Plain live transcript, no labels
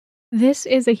This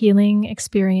is a healing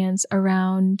experience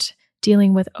around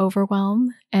dealing with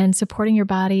overwhelm and supporting your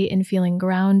body in feeling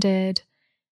grounded,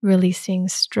 releasing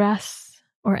stress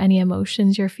or any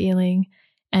emotions you're feeling,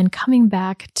 and coming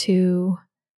back to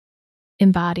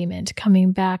embodiment,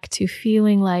 coming back to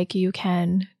feeling like you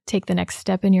can take the next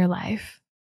step in your life.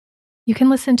 You can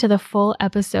listen to the full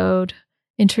episode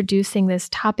introducing this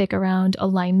topic around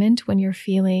alignment when you're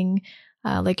feeling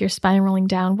like you're spiraling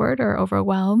downward or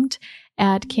overwhelmed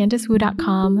at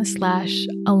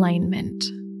CandiceWu.com/alignment.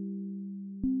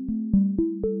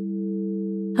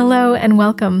 Hello and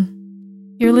welcome.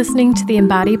 You're listening to the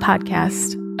Embody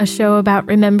Podcast, a show about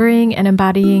remembering and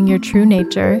embodying your true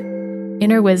nature,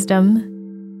 inner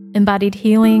wisdom, embodied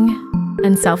healing,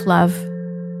 and self-love.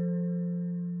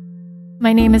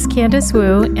 My name is Candice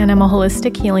Wu, and I'm a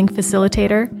holistic healing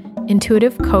facilitator,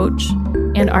 intuitive coach,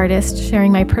 and artist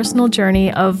sharing my personal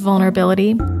journey of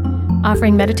vulnerability,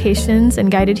 offering meditations and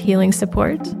guided healing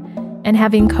support, and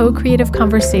having co-creative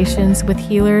conversations with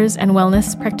healers and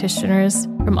wellness practitioners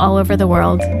from all over the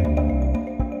world.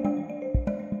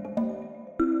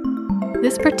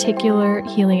 This particular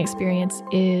healing experience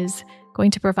is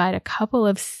going to provide a couple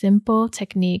of simple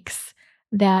techniques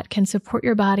that can support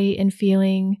your body in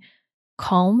feeling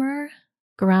calmer,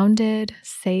 grounded,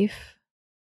 safe,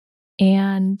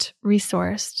 and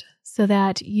resourced so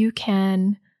that you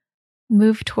can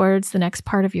move towards the next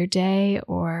part of your day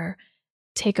or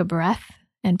take a breath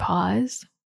and pause.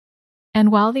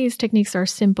 And while these techniques are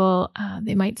simple,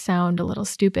 they might sound a little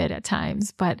stupid at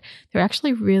times, but they're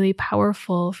actually really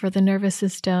powerful for the nervous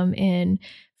system in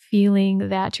feeling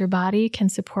that your body can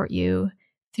support you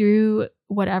through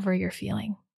whatever you're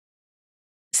feeling.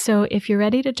 So if you're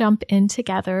ready to jump in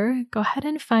together, go ahead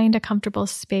and find a comfortable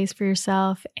space for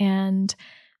yourself and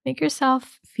make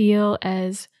yourself feel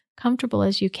as comfortable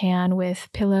as you can with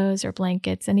pillows or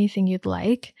blankets, anything you'd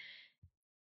like.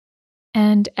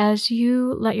 And as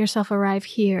you let yourself arrive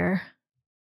here,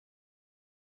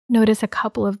 notice a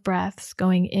couple of breaths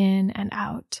going in and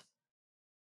out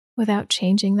without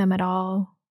changing them at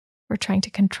all or trying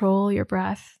to control your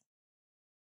breath.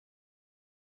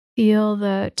 Feel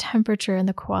the temperature and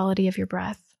the quality of your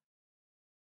breath.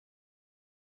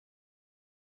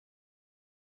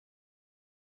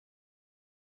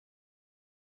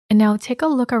 And now take a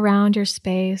look around your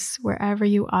space wherever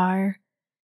you are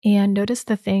and notice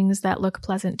the things that look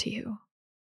pleasant to you.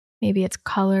 Maybe it's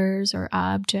colors or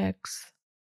objects,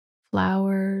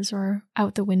 flowers, or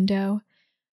out the window,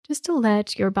 just to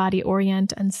let your body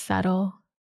orient and settle.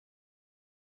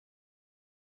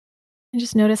 And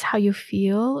just notice how you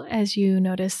feel as you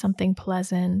notice something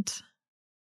pleasant.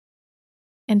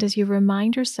 And as you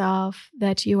remind yourself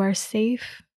that you are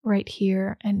safe right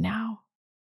here and now.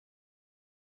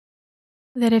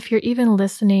 That if you're even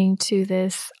listening to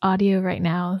this audio right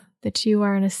now, that you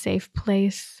are in a safe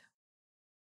place.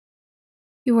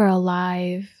 You are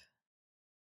alive.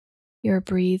 You're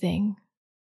breathing.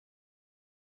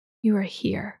 You are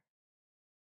here.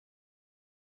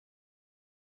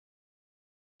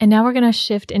 And now we're going to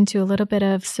shift into a little bit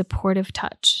of supportive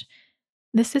touch.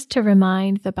 This is to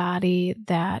remind the body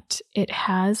that it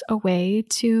has a way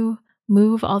to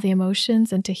move all the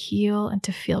emotions and to heal and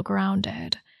to feel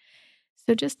grounded.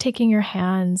 So just taking your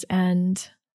hands and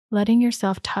letting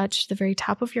yourself touch the very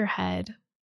top of your head.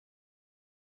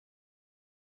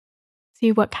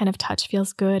 See what kind of touch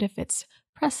feels good, if it's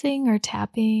pressing or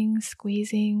tapping,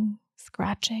 squeezing,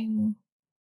 scratching.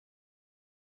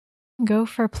 Go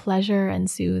for pleasure and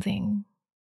soothing.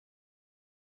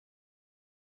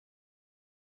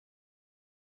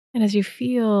 And as you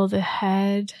feel the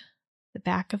head, the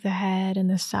back of the head, and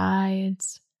the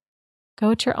sides,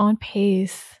 go at your own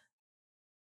pace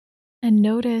and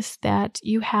notice that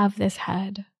you have this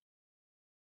head.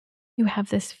 You have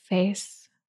this face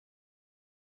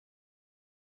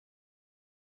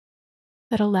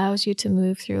that allows you to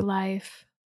move through life.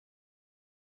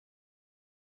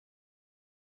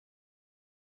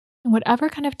 And whatever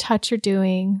kind of touch you're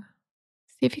doing,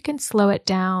 see if you can slow it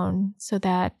down so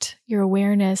that your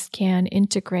awareness can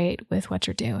integrate with what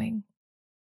you're doing.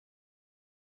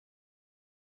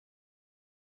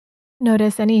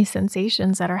 Notice any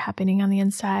sensations that are happening on the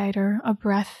inside or a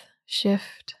breath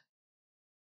shift.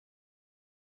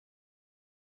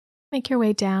 Make your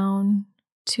way down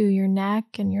to your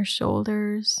neck and your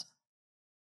shoulders.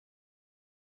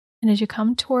 And as you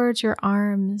come towards your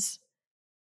arms,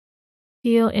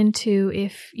 feel into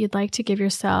if you'd like to give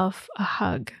yourself a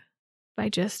hug by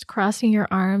just crossing your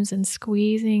arms and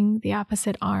squeezing the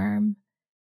opposite arm,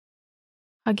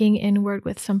 hugging inward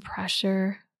with some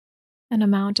pressure, an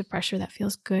amount of pressure that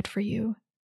feels good for you.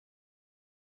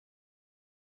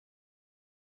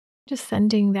 Just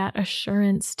sending that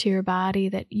assurance to your body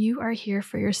that you are here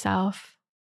for yourself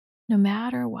no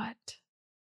matter what.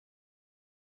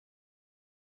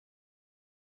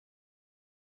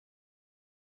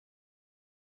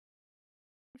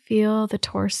 Feel the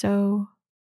torso,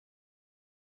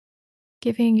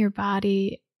 giving your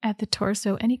body at the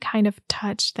torso any kind of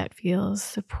touch that feels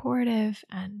supportive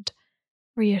and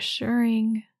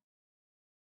reassuring.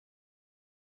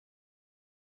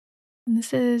 And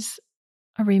this is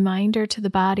a reminder to the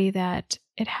body that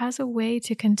it has a way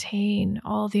to contain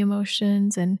all the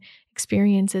emotions and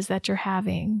experiences that you're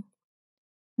having,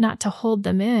 not to hold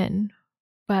them in,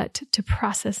 but to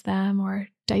process them or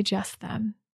digest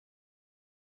them.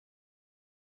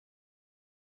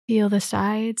 Feel the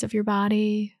sides of your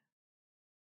body,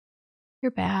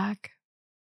 your back,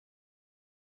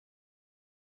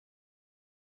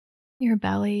 your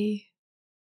belly.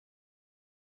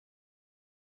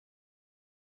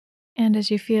 And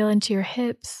as you feel into your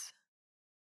hips,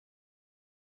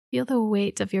 feel the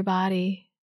weight of your body.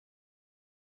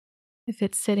 If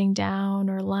it's sitting down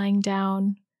or lying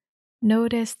down,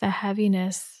 notice the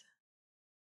heaviness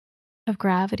of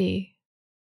gravity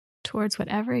towards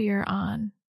whatever you're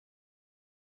on.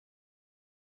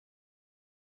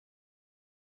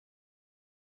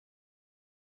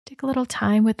 Take a little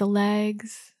time with the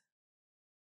legs,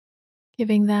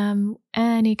 giving them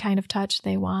any kind of touch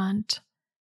they want.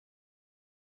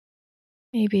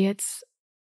 Maybe it's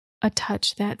a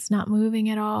touch that's not moving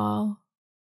at all,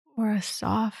 or a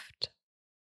soft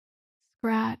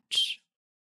scratch.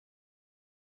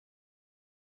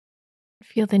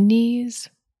 Feel the knees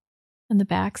and the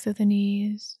backs of the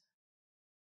knees.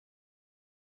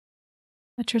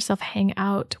 Let yourself hang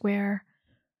out where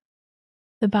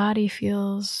the body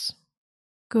feels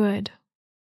good.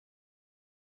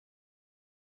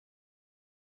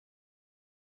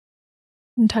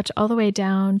 And touch all the way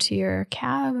down to your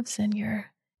calves and your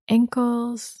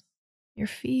ankles, your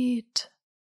feet.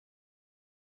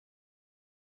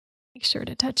 Make sure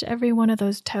to touch every one of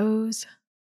those toes.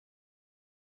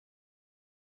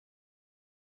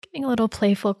 Giving a little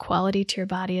playful quality to your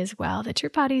body as well, that your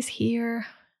body's here.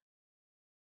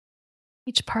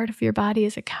 Each part of your body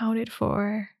is accounted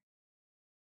for.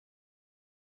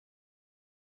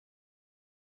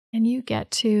 And you get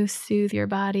to soothe your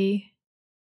body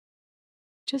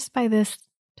just by this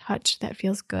touch that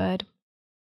feels good.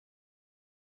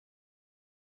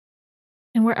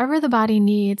 And wherever the body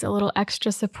needs a little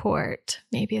extra support,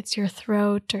 maybe it's your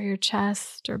throat or your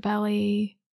chest or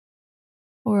belly,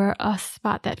 or a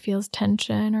spot that feels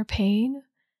tension or pain,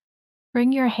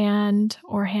 bring your hand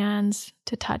or hands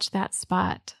to touch that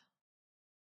spot.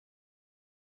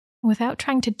 Without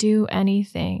trying to do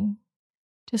anything,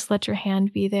 just let your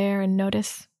hand be there and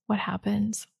notice what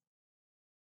happens.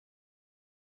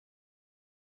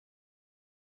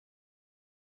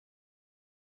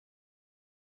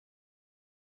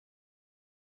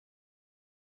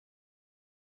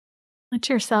 Let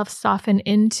yourself soften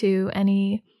into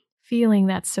any feeling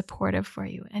that's supportive for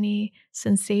you, any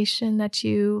sensation that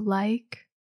you like.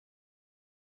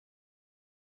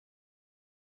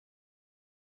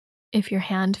 If your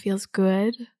hand feels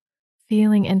good,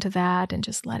 feeling into that and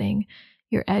just letting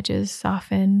your edges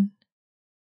soften.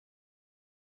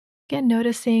 Again,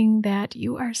 noticing that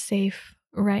you are safe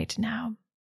right now.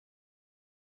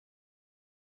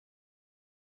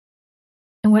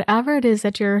 And whatever it is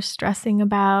that you're stressing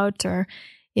about, or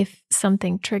if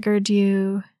something triggered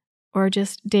you, or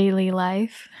just daily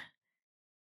life,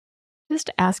 just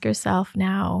ask yourself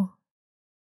now,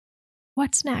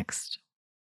 what's next?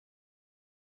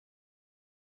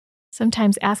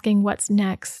 Sometimes asking what's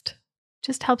next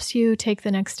just helps you take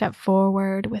the next step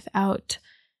forward without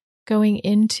going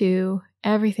into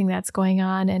everything that's going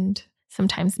on and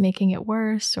sometimes making it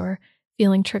worse or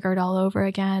feeling triggered all over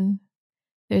again.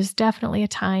 There's definitely a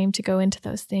time to go into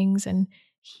those things and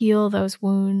heal those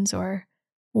wounds or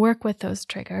work with those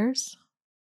triggers.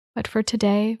 But for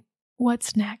today,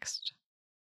 what's next?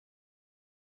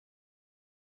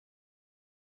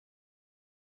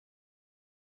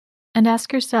 And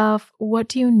ask yourself, what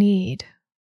do you need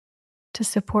to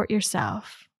support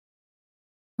yourself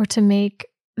or to make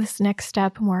this next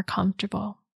step more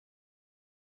comfortable?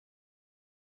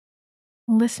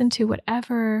 Listen to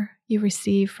whatever you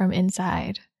receive from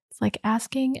inside. It's like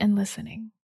asking and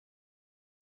listening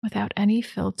without any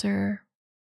filter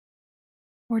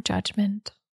or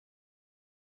judgment.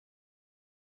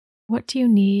 What do you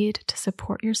need to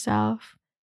support yourself,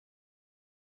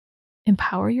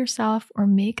 empower yourself, or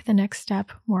make the next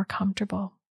step more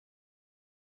comfortable?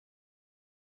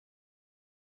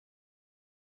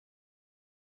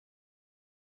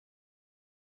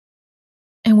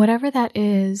 And whatever that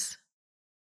is,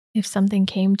 if something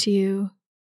came to you,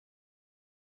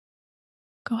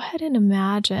 go ahead and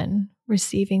imagine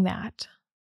receiving that.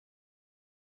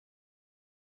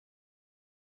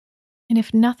 And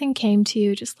if nothing came to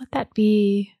you, just let that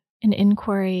be an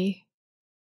inquiry,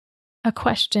 a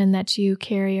question that you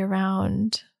carry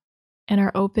around and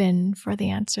are open for the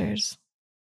answers.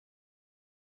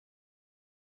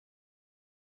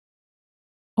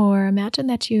 Or imagine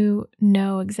that you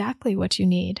know exactly what you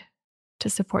need to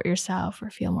support yourself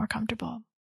or feel more comfortable.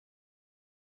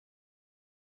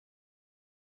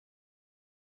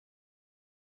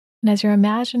 And as you're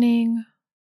imagining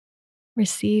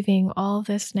receiving all of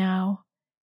this now,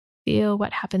 feel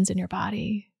what happens in your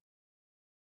body.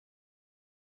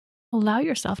 Allow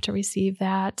yourself to receive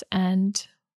that and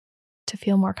to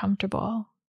feel more comfortable.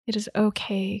 It is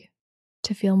okay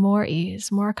to feel more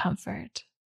ease, more comfort,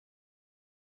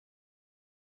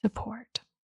 support.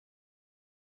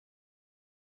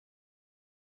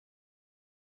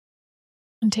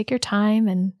 And take your time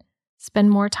and spend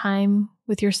more time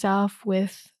with yourself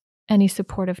with any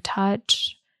supportive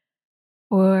touch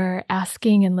or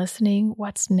asking and listening,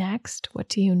 what's next? What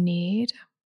do you need?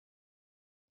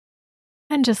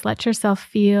 And just let yourself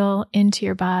feel into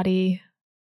your body,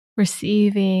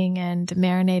 receiving and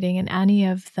marinating in any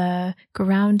of the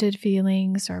grounded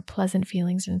feelings or pleasant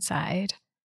feelings inside.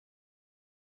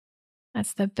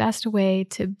 That's the best way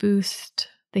to boost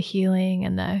the healing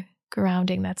and the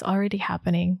grounding that's already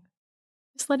happening.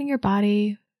 Just letting your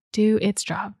body do its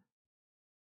job.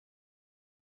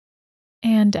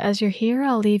 And as you're here,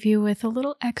 I'll leave you with a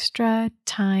little extra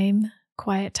time,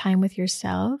 quiet time with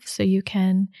yourself, so you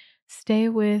can stay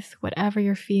with whatever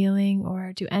you're feeling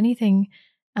or do anything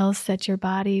else that your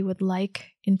body would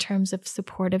like in terms of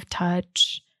supportive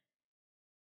touch.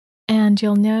 And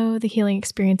you'll know the healing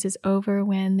experience is over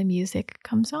when the music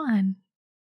comes on.